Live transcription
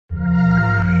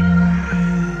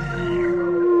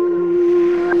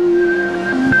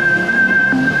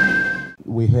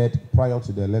prior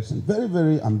to the election. Very,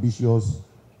 very ambitious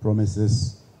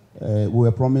promises. We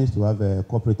were promised to have a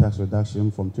corporate tax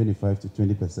reduction from 25 to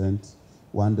 20%,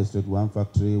 one district, one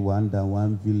factory, one down,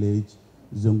 one village,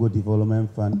 Zongo Development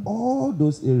Fund, all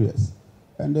those areas.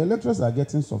 And the electors are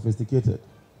getting sophisticated.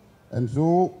 And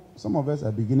so some of us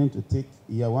are beginning to take,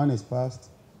 year one is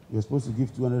passed, you're supposed to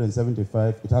give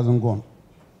 275, it hasn't gone.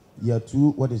 Year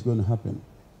two, what is going to happen?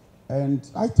 And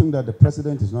I think that the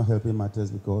president is not helping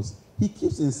matters because he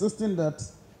keeps insisting that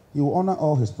he will honor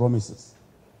all his promises.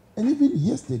 And even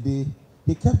yesterday,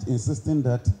 he kept insisting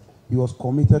that he was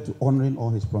committed to honoring all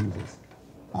his promises.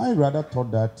 I rather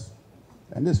thought that,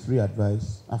 and this is free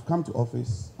advice, I've come to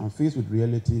office, I'm faced with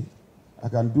reality, I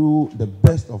can do the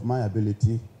best of my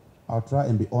ability, I'll try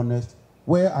and be honest.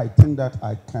 Where I think that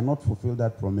I cannot fulfill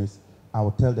that promise, I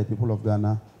will tell the people of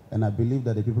Ghana, and I believe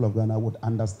that the people of Ghana would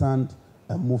understand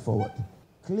and move forward.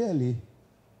 Clearly,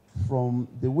 from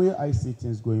the way I see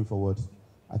things going forward,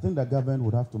 I think the government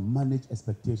would have to manage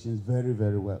expectations very,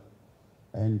 very well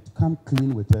and come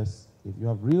clean with us. If you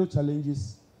have real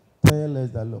challenges, tell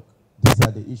us that, look, these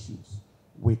are the issues.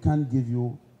 We can't give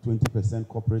you 20%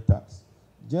 corporate tax.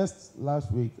 Just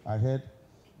last week, I heard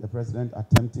the president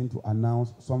attempting to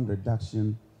announce some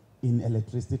reduction in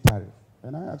electricity tariff.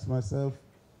 And I asked myself,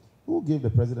 who gave the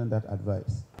president that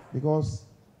advice? Because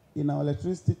in our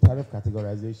electricity tariff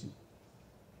categorization,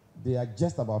 they are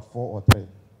just about 4 or 3.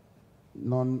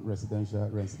 Non-residential,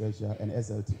 residential, and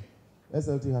SLT.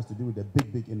 SLT has to do with the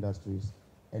big, big industries,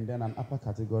 and then an upper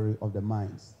category of the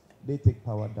mines. They take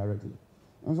power directly.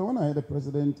 And so when I heard the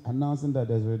president announcing that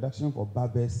there's a reduction for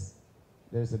barbers,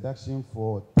 there's a reduction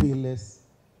for tailors,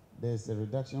 there's a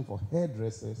reduction for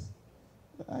hairdressers,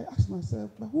 I asked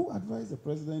myself, but who advised the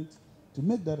president to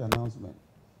make that announcement?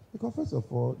 Because first of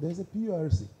all, there's a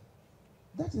PURC.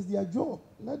 That is their job.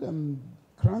 Let them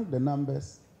crank the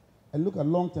numbers and look at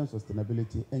long-term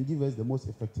sustainability and give us the most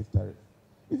effective tariff.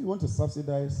 If you want to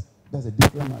subsidize, that's a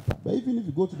different matter. But even if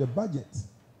you go to the budget,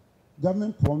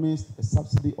 government promised a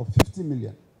subsidy of 50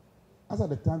 million. As at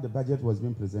the time the budget was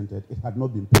being presented, it had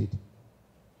not been paid.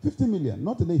 50 million,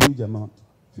 not a huge amount.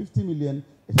 50 million,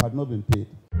 it had not been paid.